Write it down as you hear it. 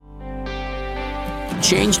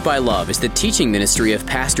Changed by Love is the teaching ministry of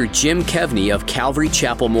Pastor Jim Kevney of Calvary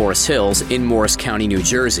Chapel, Morris Hills in Morris County, New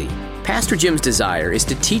Jersey. Pastor Jim's desire is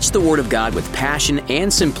to teach the Word of God with passion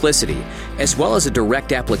and simplicity, as well as a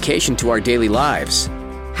direct application to our daily lives.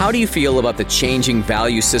 How do you feel about the changing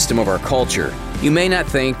value system of our culture? You may not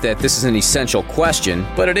think that this is an essential question,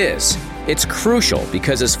 but it is. It's crucial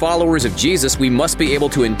because as followers of Jesus, we must be able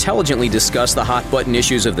to intelligently discuss the hot-button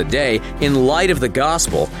issues of the day in light of the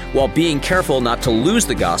gospel, while being careful not to lose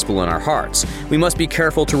the gospel in our hearts. We must be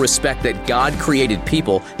careful to respect that God created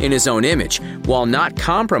people in His own image, while not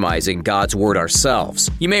compromising God's Word ourselves.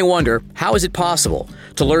 You may wonder, how is it possible?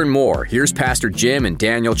 To learn more, here's Pastor Jim in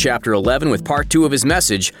Daniel chapter 11 with part 2 of his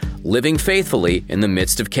message, Living Faithfully in the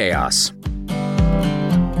Midst of Chaos.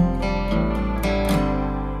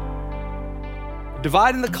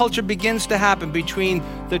 Divide in the culture begins to happen between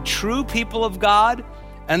the true people of God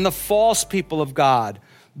and the false people of God.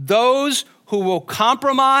 Those who will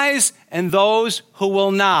compromise and those who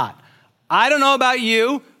will not. I don't know about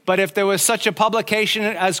you, but if there was such a publication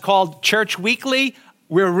as called Church Weekly,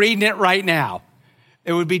 we're reading it right now.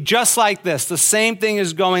 It would be just like this. The same thing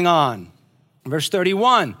is going on. Verse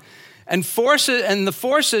 31, and the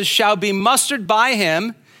forces shall be mustered by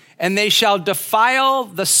him, and they shall defile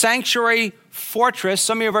the sanctuary fortress.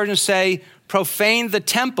 Some of your versions say profane the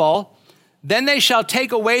temple. Then they shall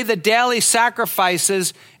take away the daily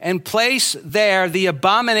sacrifices and place there the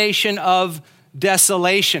abomination of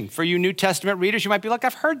desolation. For you New Testament readers, you might be like,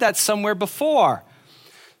 I've heard that somewhere before.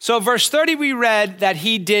 So verse 30, we read that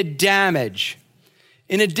he did damage.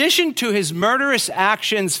 In addition to his murderous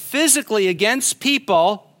actions physically against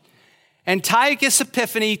people, Antiochus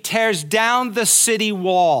Epiphanes tears down the city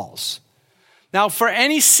walls. Now, for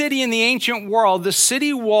any city in the ancient world, the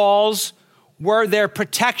city walls were their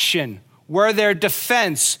protection, were their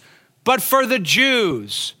defense. But for the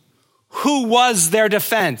Jews, who was their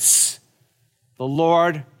defense? The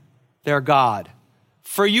Lord, their God.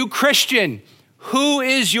 For you, Christian, who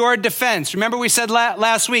is your defense? Remember we said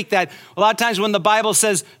last week that a lot of times when the Bible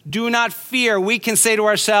says, do not fear, we can say to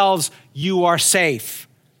ourselves, you are safe.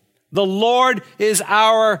 The Lord is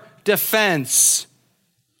our defense.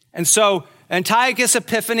 And so Antiochus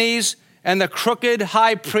Epiphanes and the crooked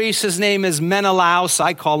high priest, his name is Menelaus.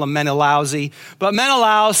 I call him Menelausy. But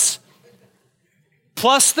Menelaus,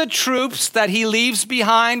 plus the troops that he leaves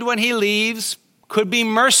behind when he leaves, could be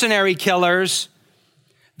mercenary killers.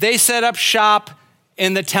 They set up shop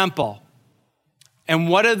in the temple. And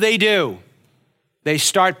what do? They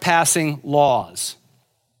start passing laws.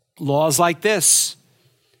 Laws like this.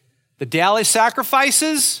 The daily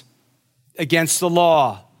sacrifices, against the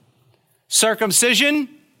law. Circumcision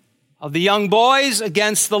of the young boys,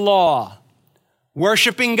 against the law.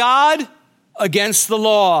 Worshiping God, against the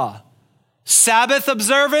law. Sabbath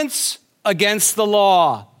observance, against the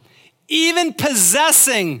law. Even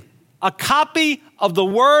possessing a copy of the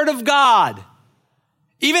Word of God.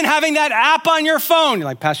 Even having that app on your phone. You're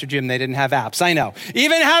like, Pastor Jim, they didn't have apps. I know.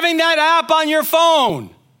 Even having that app on your phone,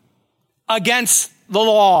 against the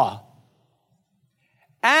law.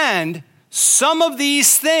 And some of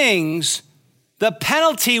these things, the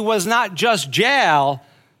penalty was not just jail.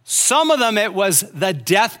 Some of them, it was the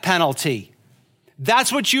death penalty.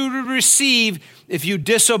 That's what you would receive if you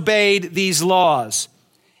disobeyed these laws.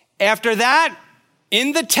 After that,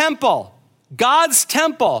 in the temple, God's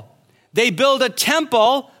temple, they build a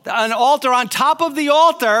temple, an altar on top of the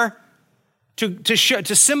altar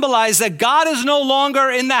to symbolize that God is no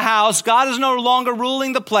longer in the house. God is no longer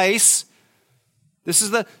ruling the place. This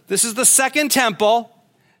is the second temple.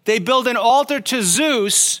 They build an altar to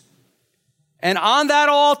Zeus, and on that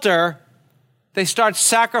altar, they start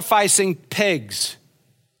sacrificing pigs.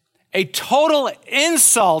 A total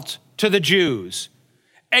insult to the Jews.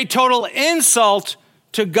 A total insult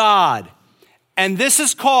to God. And this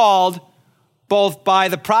is called, both by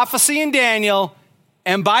the prophecy in Daniel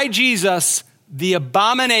and by Jesus, the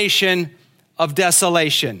abomination of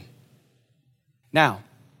desolation. Now,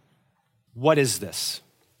 what is this?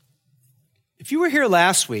 If you were here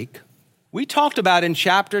last week, we talked about in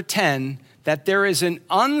chapter 10 that there is an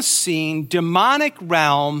unseen demonic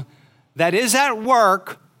realm that is at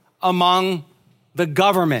work among the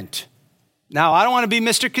government. Now, I don't want to be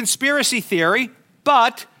Mr. Conspiracy Theory,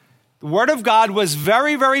 but the Word of God was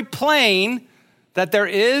very, very plain that there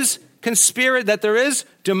is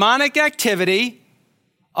demonic activity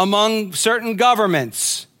among certain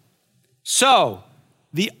governments. So,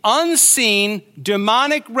 the unseen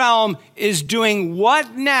demonic realm is doing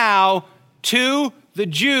what now to the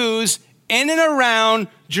Jews in and around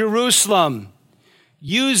Jerusalem?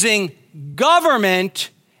 Using government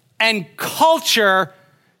and culture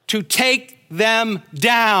to take them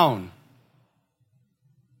down.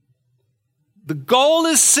 The goal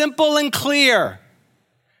is simple and clear: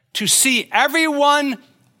 to see everyone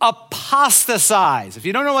apostatize. If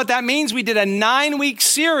you don't know what that means, we did a 9-week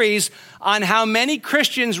series on how many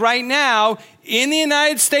Christians right now in the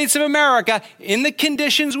United States of America, in the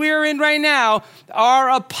conditions we are in right now, are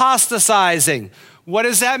apostatizing. What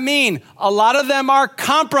does that mean? A lot of them are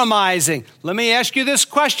compromising. Let me ask you this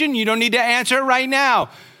question. You don't need to answer it right now.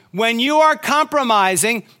 When you are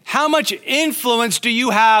compromising, how much influence do you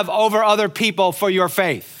have over other people for your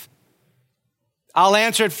faith? I'll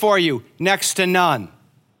answer it for you. Next to none.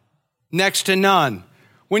 Next to none.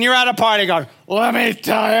 When you're at a party going, let me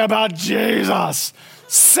tell you about Jesus.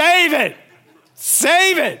 Save it.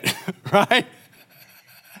 Save it. Right?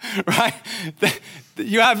 Right?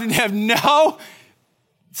 You have no,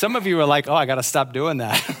 some of you are like, oh, I got to stop doing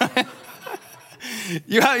that.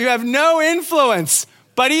 You have no influence.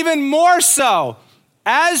 But even more so,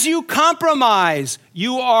 as you compromise,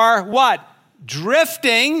 you are what?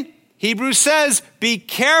 Drifting. Hebrews says, be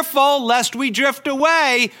careful lest we drift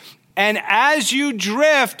away. And as you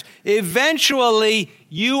drift, eventually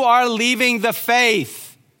you are leaving the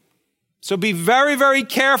faith. So be very, very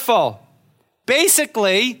careful.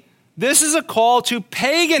 Basically, this is a call to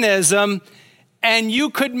paganism, and you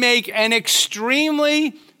could make an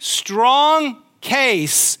extremely strong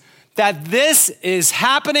case that this is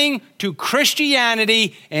happening to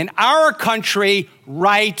Christianity in our country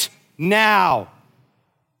right now.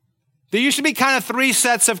 There used to be kind of 3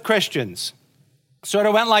 sets of Christians. Sort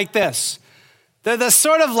of went like this. They're the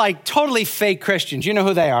sort of like totally fake Christians. You know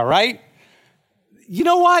who they are, right? You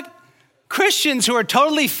know what? Christians who are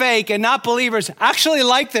totally fake and not believers actually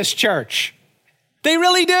like this church. They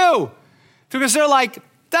really do. Because they're like,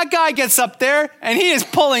 that guy gets up there and he is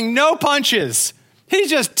pulling no punches. He's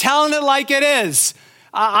just telling it like it is.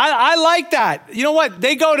 I like that. You know what?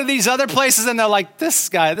 They go to these other places and they're like, this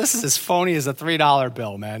guy, this is as phony as a $3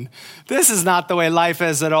 bill, man. This is not the way life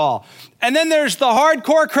is at all. And then there's the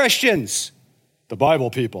hardcore Christians, the Bible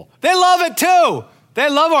people. They love it too. They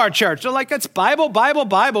love our church. They're like, it's Bible, Bible,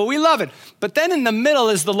 Bible. We love it. But then in the middle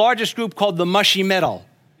is the largest group called the mushy middle.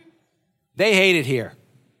 They hate it here.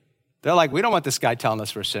 They're like, we don't want this guy telling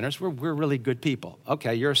us we're sinners. We're really good people.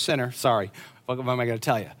 Okay, you're a sinner. Sorry. What am I going to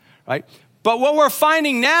tell you? Right? But what we're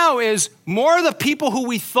finding now is more of the people who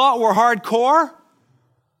we thought were hardcore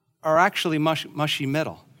are actually mushy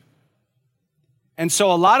middle. And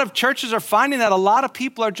so a lot of churches are finding that a lot of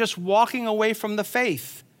people are just walking away from the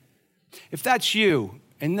faith. If that's you,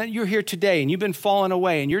 and then you're here today, and you've been falling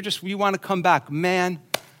away, and you want to come back, man,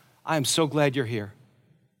 I am so glad you're here.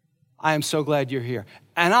 I am so glad you're here.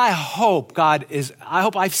 And I hope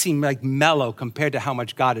I've seen like mellow compared to how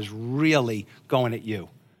much God is really going at you.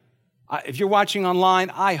 If you're watching online,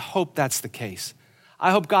 I hope that's the case.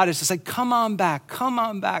 I hope God is just like, come on back, come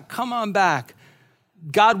on back, come on back.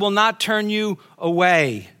 God will not turn you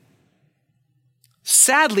away.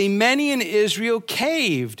 Sadly, many in Israel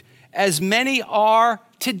caved, as many are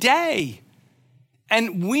today.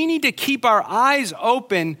 And we need to keep our eyes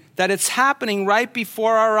open that it's happening right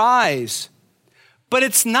before our eyes. But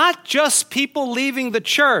it's not just people leaving the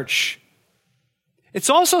church. It's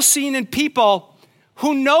also seen in people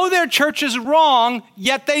who know their church is wrong,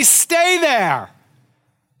 yet they stay there.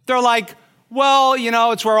 They're like, well,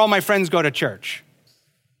 it's where all my friends go to church.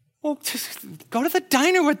 Well, just go to the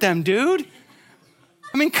diner with them, dude.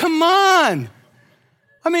 I mean, come on.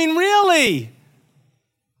 I mean, really.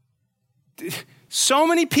 So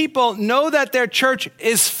many people know that their church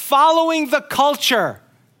is following the culture,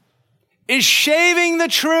 is shaving the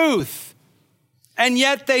truth, and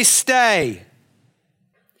yet they stay.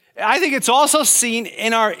 I think it's also seen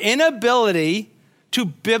in our inability to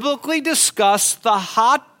biblically discuss the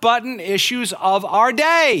hot button issues of our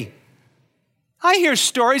day. I hear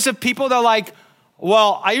stories of people that are like,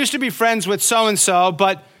 well, I used to be friends with so-and-so,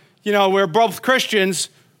 but, we're both Christians,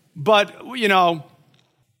 but,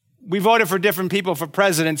 we voted for different people for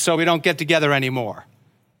president, so we don't get together anymore.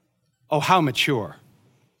 Oh, how mature.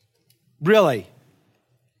 Really?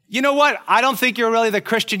 You know what? I don't think you're really the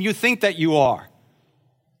Christian you think that you are.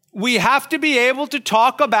 We have to be able to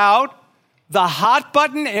talk about the hot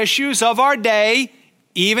button issues of our day,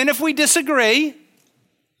 even if we disagree,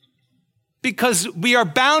 because we are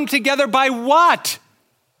bound together by what?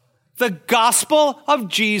 The gospel of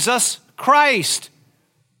Jesus Christ.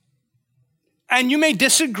 And you may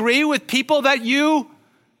disagree with people that you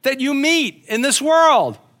meet in this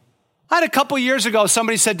world. I had a couple years ago,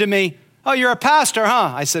 somebody said to me, oh, you're a pastor,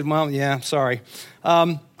 huh? I said, well, yeah, sorry.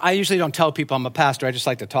 I usually don't tell people I'm a pastor. I just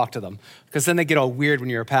like to talk to them because then they get all weird when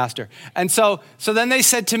you're a pastor. And so then they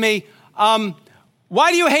said to me,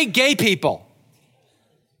 why do you hate gay people?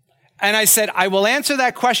 And I said, I will answer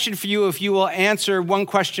that question for you if you will answer one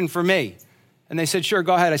question for me. And they said, sure,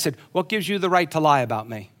 go ahead. I said, what gives you the right to lie about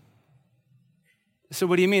me? They said,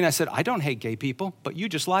 what do you mean? I said, I don't hate gay people, but you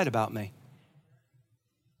just lied about me.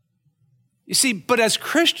 You see, but as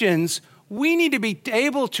Christians, we need to be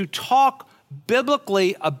able to talk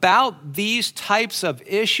biblically about these types of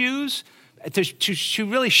issues, to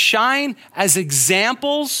really shine as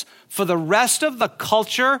examples for the rest of the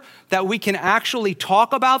culture that we can actually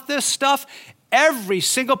talk about this stuff. Every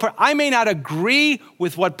single person, I may not agree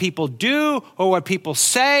with what people do or what people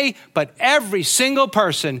say, but every single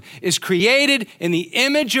person is created in the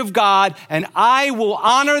image of God, and I will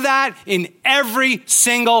honor that in every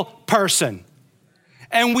single person.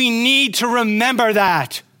 And we need to remember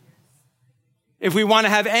that if we want to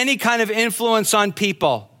have any kind of influence on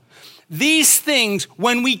people. These things,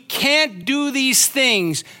 when we can't do these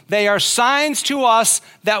things, they are signs to us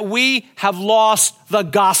that we have lost the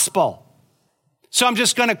gospel. So I'm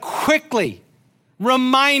just going to quickly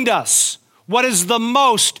remind us what is the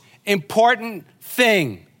most important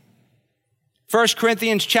thing. 1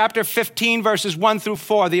 Corinthians chapter 15, verses 1 through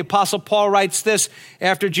 4, the Apostle Paul writes this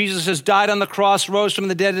after Jesus has died on the cross, rose from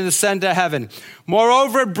the dead, and ascended to heaven.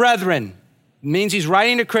 Moreover, brethren, means he's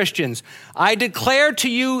writing to Christians, I declare to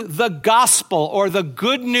you the gospel, or the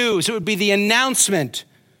good news. It would be the announcement,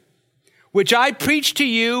 which I preached to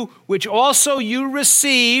you, which also you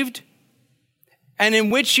received, and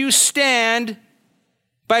in which you stand,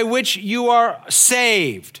 by which you are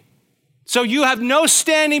saved. So you have no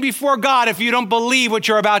standing before God if you don't believe what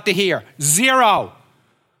you're about to hear. Zero.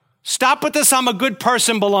 Stop with this I'm a good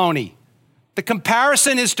person baloney. The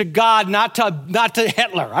comparison is to God, not to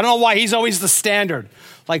Hitler. I don't know why he's always the standard.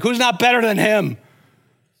 Like, who's not better than him?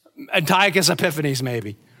 Antiochus Epiphanes,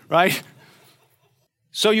 maybe, right?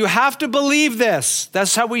 So you have to believe this.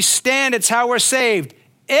 That's how we stand. It's how we're saved.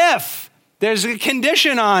 If there's a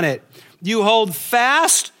condition on it, you hold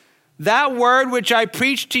fast that word which I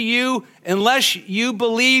preached to you unless you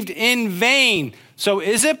believed in vain. So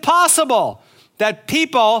is it possible that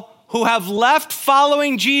people who have left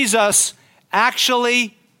following Jesus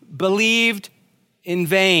actually believed in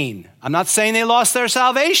vain? I'm not saying they lost their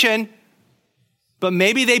salvation, but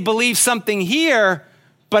maybe they believed something here,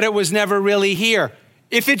 but it was never really here.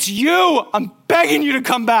 If it's you, I'm begging you to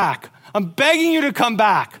come back. I'm begging you to come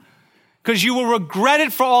back because you will regret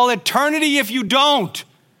it for all eternity if you don't.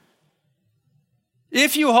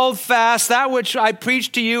 If you hold fast that which I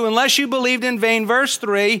preached to you, unless you believed in vain, verse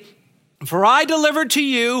 3, for I delivered to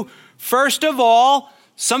you, first of all,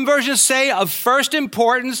 some versions say of first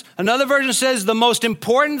importance, another version says the most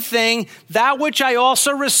important thing, that which I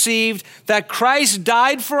also received, that Christ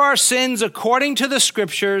died for our sins according to the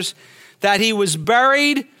scriptures, that he was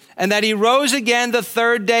buried, and that he rose again the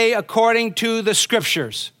third day according to the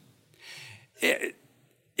scriptures.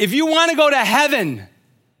 If you want to go to heaven,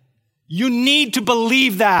 you need to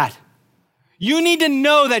believe that. You need to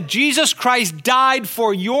know that Jesus Christ died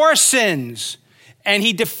for your sins, and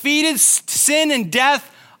he defeated sin and death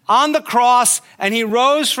on the cross, and he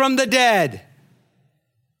rose from the dead.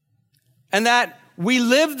 And that we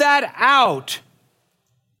live that out.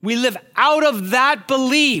 We live out of that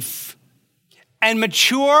belief. And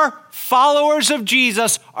mature followers of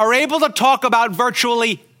Jesus are able to talk about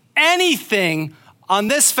virtually anything on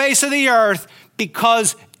this face of the earth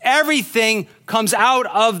because everything comes out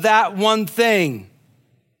of that one thing.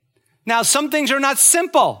 Now, some things are not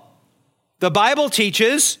simple. The Bible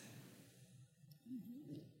teaches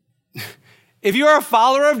if you're a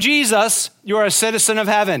follower of Jesus, you're a citizen of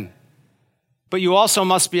heaven, but you also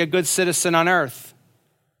must be a good citizen on earth.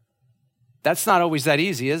 That's not always that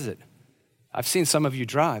easy, is it? I've seen some of you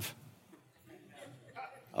drive.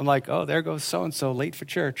 I'm like, oh, there goes so-and-so late for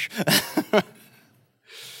church.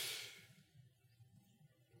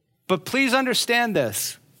 But please understand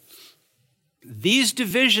this. These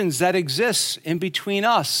divisions that exist in between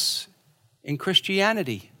us in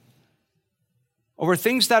Christianity over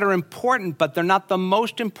things that are important, but they're not the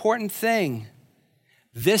most important thing.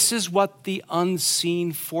 This is what the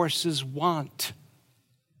unseen forces want.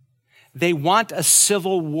 They want a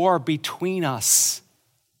civil war between us.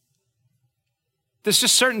 There's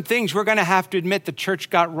just certain things we're going to have to admit the church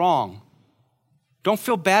got wrong. Don't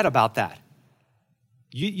feel bad about that.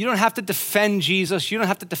 You don't have to defend Jesus. You don't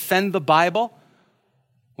have to defend the Bible.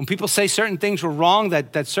 When people say certain things were wrong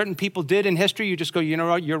that certain people did in history, you just go, you know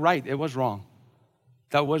what, you're right, it was wrong.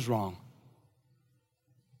 That was wrong.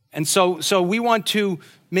 And so we want to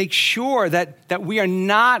make sure that we are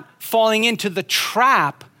not falling into the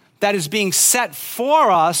trap that is being set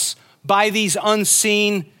for us by these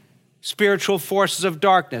unseen spiritual forces of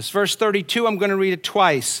darkness. Verse 32, I'm going to read it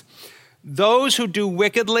twice. Those who do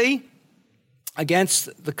wickedly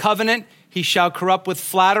against the covenant, he shall corrupt with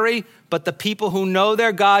flattery, but the people who know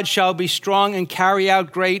their God shall be strong and carry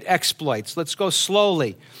out great exploits. Let's go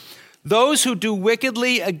slowly. Those who do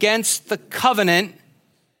wickedly against the covenant,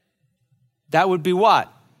 that would be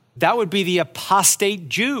what? That would be the apostate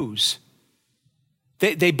Jews.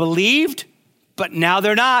 They believed, but now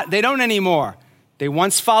they're not. They don't anymore. They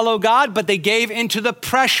once followed God, but they gave into the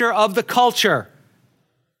pressure of the culture.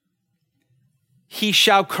 He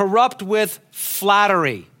shall corrupt with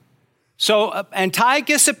flattery. So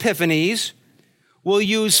Antiochus Epiphanes will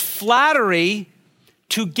use flattery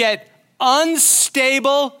to get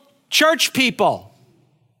unstable church people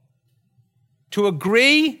to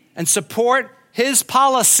agree and support his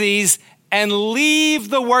policies and leave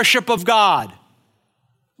the worship of God.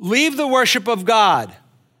 Leave the worship of God.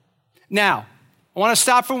 Now, I want to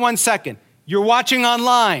stop for 1 second. You're watching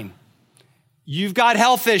online. You've got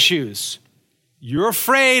health issues. You're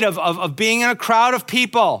afraid of being in a crowd of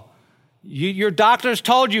people. Your doctor's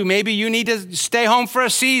told you maybe you need to stay home for a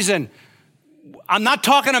season. I'm not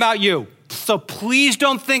talking about you. So please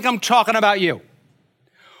don't think I'm talking about you.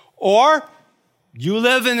 Or you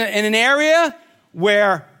live in an area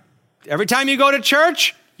where every time you go to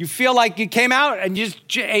church, you feel like you came out and you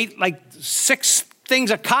just ate like 6 things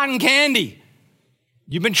of cotton candy.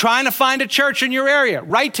 You've been trying to find a church in your area.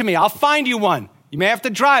 Write to me. I'll find you one. You may have to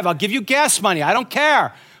drive. I'll give you gas money. I don't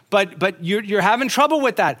care. But you're having trouble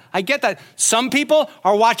with that. I get that. Some people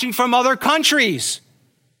are watching from other countries.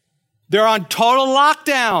 They're on total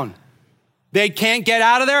lockdown. They can't get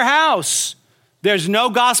out of their house. There's no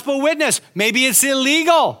gospel witness. Maybe it's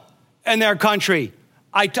illegal in their country.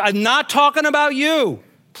 I'm not talking about you.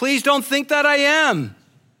 Please don't think that I am.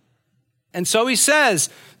 And so he says,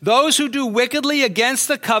 those who do wickedly against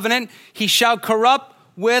the covenant, he shall corrupt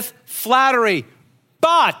with flattery.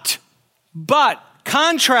 But,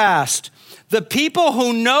 contrast, the people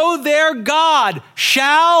who know their God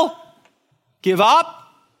shall give up.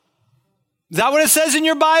 Is that what it says in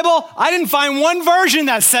your Bible? I didn't find one version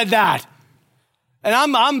that said that. And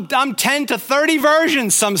I'm 10 to 30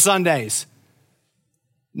 versions some Sundays.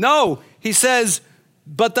 No, he says,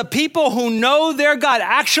 but the people who know their God,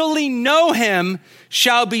 actually know him,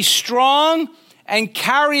 shall be strong and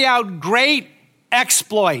carry out great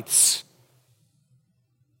exploits.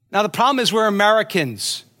 Now, the problem is we're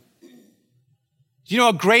Americans. Do you know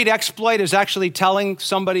a great exploit is actually telling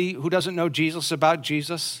somebody who doesn't know Jesus about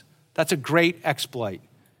Jesus? That's a great exploit.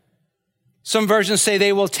 Some versions say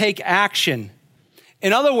they will take action.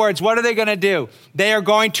 In other words, what are they going to do? They are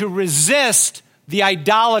going to resist the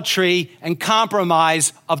idolatry and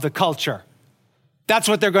compromise of the culture. That's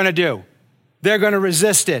what they're going to do. They're going to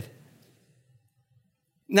resist it.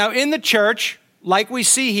 Now, in the church, like we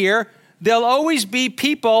see here, there'll always be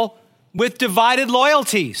people with divided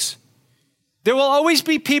loyalties. There will always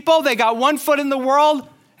be people, they got one foot in the world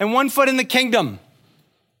and one foot in the kingdom.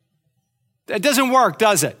 It doesn't work,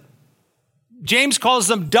 does it? James calls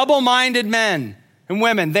them double-minded men and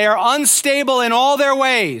women. They are unstable in all their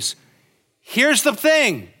ways. Here's the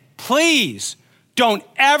thing. Please don't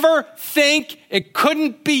ever think it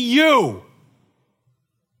couldn't be you.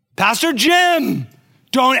 Pastor Jim,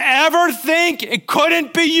 don't ever think it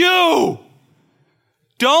couldn't be you.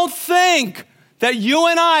 Don't think that you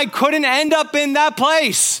and I couldn't end up in that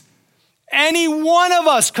place. Any one of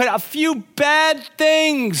us could, a few bad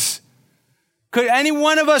things. Any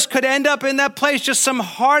one of us could end up in that place, just some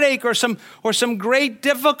heartache or some great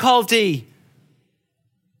difficulty.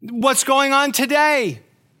 What's going on today?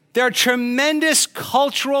 There are tremendous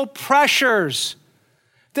cultural pressures.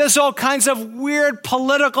 There's all kinds of weird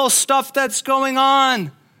political stuff that's going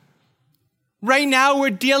on. Right now, we're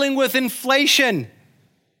dealing with inflation.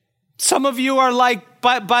 Some of you are like,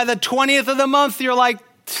 by the 20th of the month, you're like,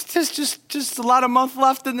 there's just a lot of month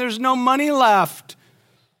left and there's no money left.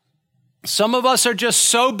 Some of us are just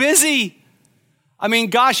so busy. I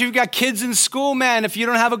mean, gosh, you've got kids in school, man. If you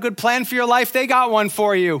don't have a good plan for your life, they got one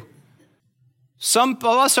for you. Some of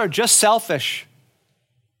us are just selfish.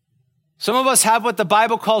 Some of us have what the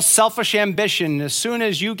Bible calls selfish ambition. As soon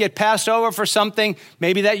as you get passed over for something,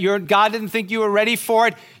 maybe that God didn't think you were ready for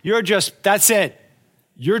it, that's it.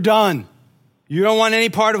 You're done. You don't want any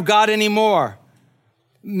part of God anymore.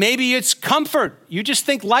 Maybe it's comfort. You just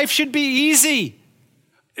think life should be easy.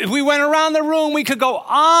 If we went around the room, we could go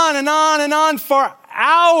on and on and on for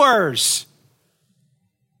hours.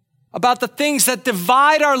 about the things that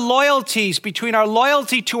divide our loyalties between our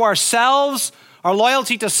loyalty to ourselves, our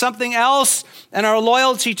loyalty to something else, and our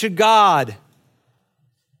loyalty to God.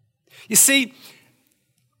 You see,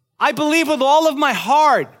 I believe with all of my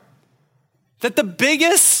heart that the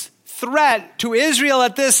biggest threat to Israel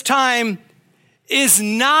at this time is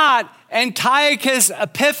not Antiochus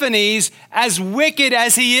Epiphanes, as wicked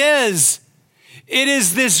as he is. It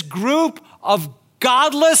is this group of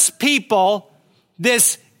godless people,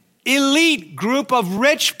 this elite group of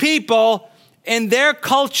rich people in their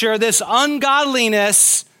culture, this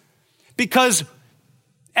ungodliness, because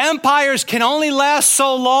empires can only last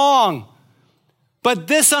so long. But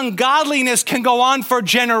this ungodliness can go on for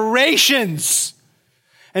generations.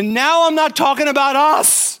 And now I'm not talking about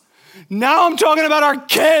us. Now I'm talking about our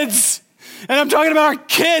kids. And I'm talking about our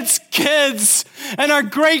kids' kids and our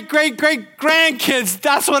great-great-great-grandkids.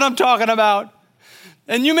 That's what I'm talking about.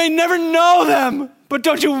 And you may never know them, but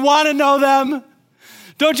don't you want to know them?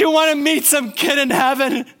 Don't you want to meet some kid in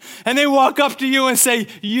heaven and they walk up to you and say,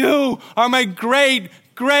 you are my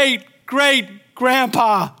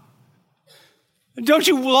great-great-great-grandpa? Don't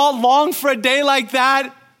you long for a day like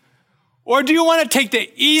that? Or do you want to take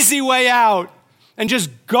the easy way out and just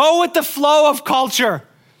go with the flow of culture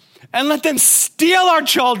and let them steal our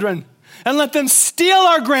children and let them steal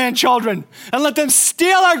our grandchildren and let them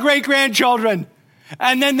steal our great-grandchildren,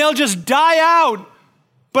 and then they'll just die out,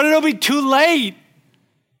 but it'll be too late.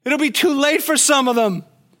 It'll be too late for some of them.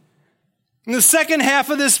 And the second half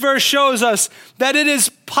of this verse shows us that it is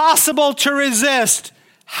possible to resist.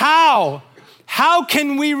 How? How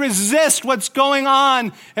can we resist what's going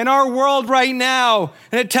on in our world right now?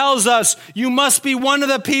 And it tells us, you must be one of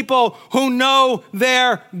the people who know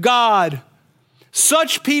their God.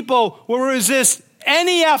 Such people will resist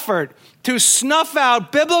any effort to snuff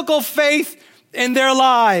out biblical faith in their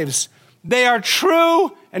lives. They are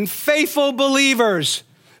true and faithful believers.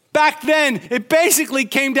 Back then, it basically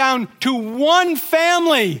came down to one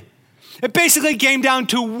family. It basically came down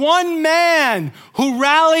to one man who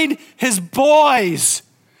rallied his boys,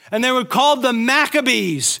 and they were called the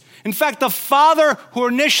Maccabees. In fact, the father who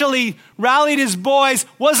initially rallied his boys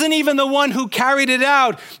wasn't even the one who carried it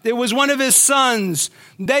out. It was one of his sons.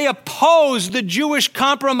 They opposed the Jewish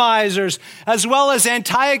compromisers, as well as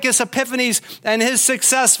Antiochus Epiphanes and his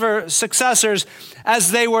successors,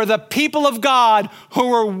 as they were the people of God who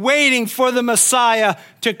were waiting for the Messiah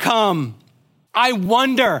to come. I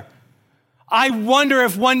wonder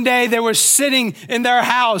if one day they were sitting in their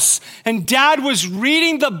house and dad was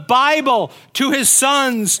reading the Bible to his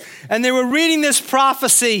sons, and they were reading this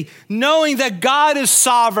prophecy, knowing that God is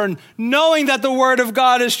sovereign, knowing that the word of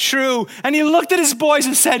God is true. And he looked at his boys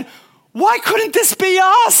and said, why couldn't this be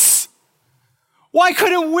us? Why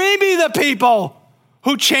couldn't we be the people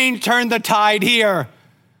who turned the tide here?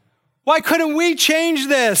 Why couldn't we change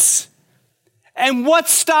this? And what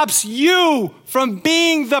stops you from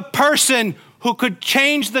being the person who could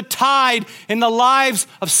change the tide in the lives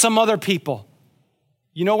of some other people?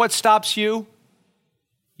 You know what stops you?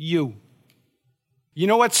 You. You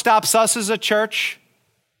know what stops us as a church?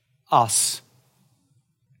 Us.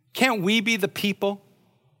 Can't we be the people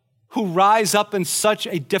who rise up in such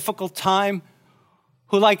a difficult time,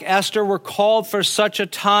 who, like Esther, were called for such a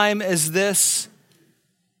time as this?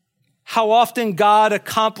 How often God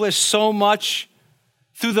accomplished so much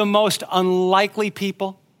through the most unlikely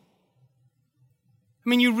people. I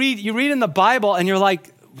mean, you read in the Bible and you're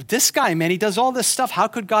like, this guy, man, he does all this stuff. How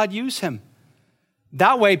could God use him?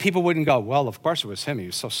 That way people wouldn't go, well, of course it was him. He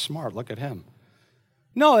was so smart. Look at him.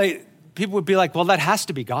 No, people would be like, well, that has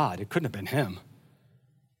to be God. It couldn't have been him.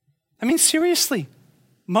 I mean, seriously,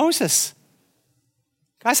 Moses,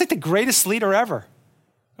 guy's like the greatest leader ever.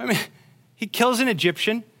 I mean, he kills an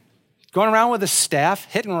Egyptian, going around with a staff,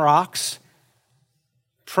 hitting rocks,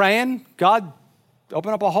 praying, God,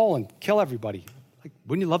 open up a hole and kill everybody. Like,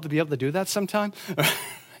 wouldn't you love to be able to do that sometime?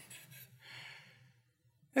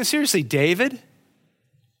 And seriously, David,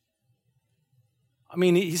 I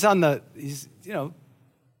mean,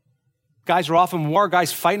 guys are off in war,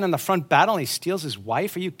 guys fighting on the front battle, and he steals his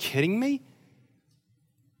wife. Are you kidding me?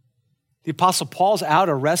 The Apostle Paul's out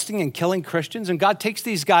arresting and killing Christians, and God takes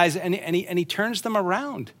these guys and he turns them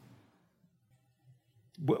around.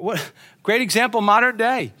 What great example, modern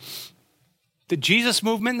day. The Jesus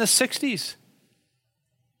movement in the 60s.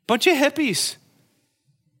 Bunch of hippies.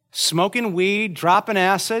 Smoking weed, dropping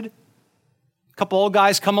acid. A couple old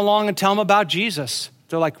guys come along and tell them about Jesus.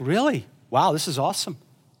 They're like, really? Wow, this is awesome.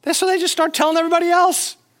 So they just start telling everybody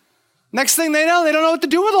else. Next thing they know, they don't know what to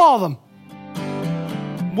do with all of them.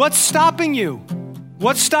 What's stopping you?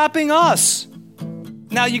 What's stopping us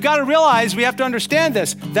Now, you got to realize, we have to understand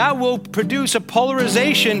this, that will produce a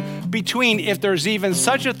polarization between, if there's even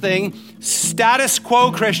such a thing, status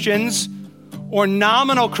quo Christians or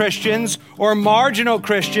nominal Christians or marginal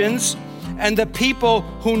Christians and the people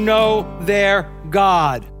who know their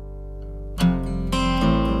God.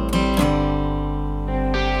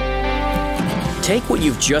 Take what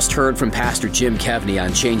you've just heard from Pastor Jim Kevney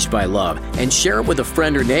on Changed by Love and share it with a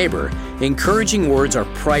friend or neighbor. Encouraging words are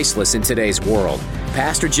priceless in today's world.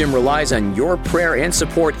 Pastor Jim relies on your prayer and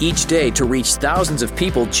support each day to reach thousands of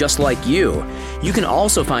people just like you. You can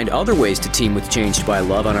also find other ways to team with Changed by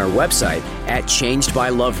Love on our website at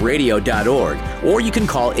changedbyloveradio.org, or you can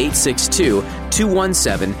call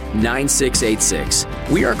 862-217-9686.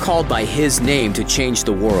 We are called by His name to change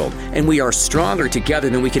the world, and we are stronger together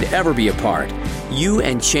than we could ever be apart. You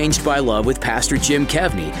and Changed by Love with Pastor Jim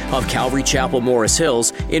Kevney of Calvary Chapel, Morris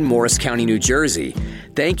Hills in Morris County, New Jersey.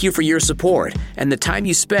 Thank you for your support and the time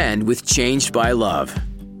you spend with Changed by Love.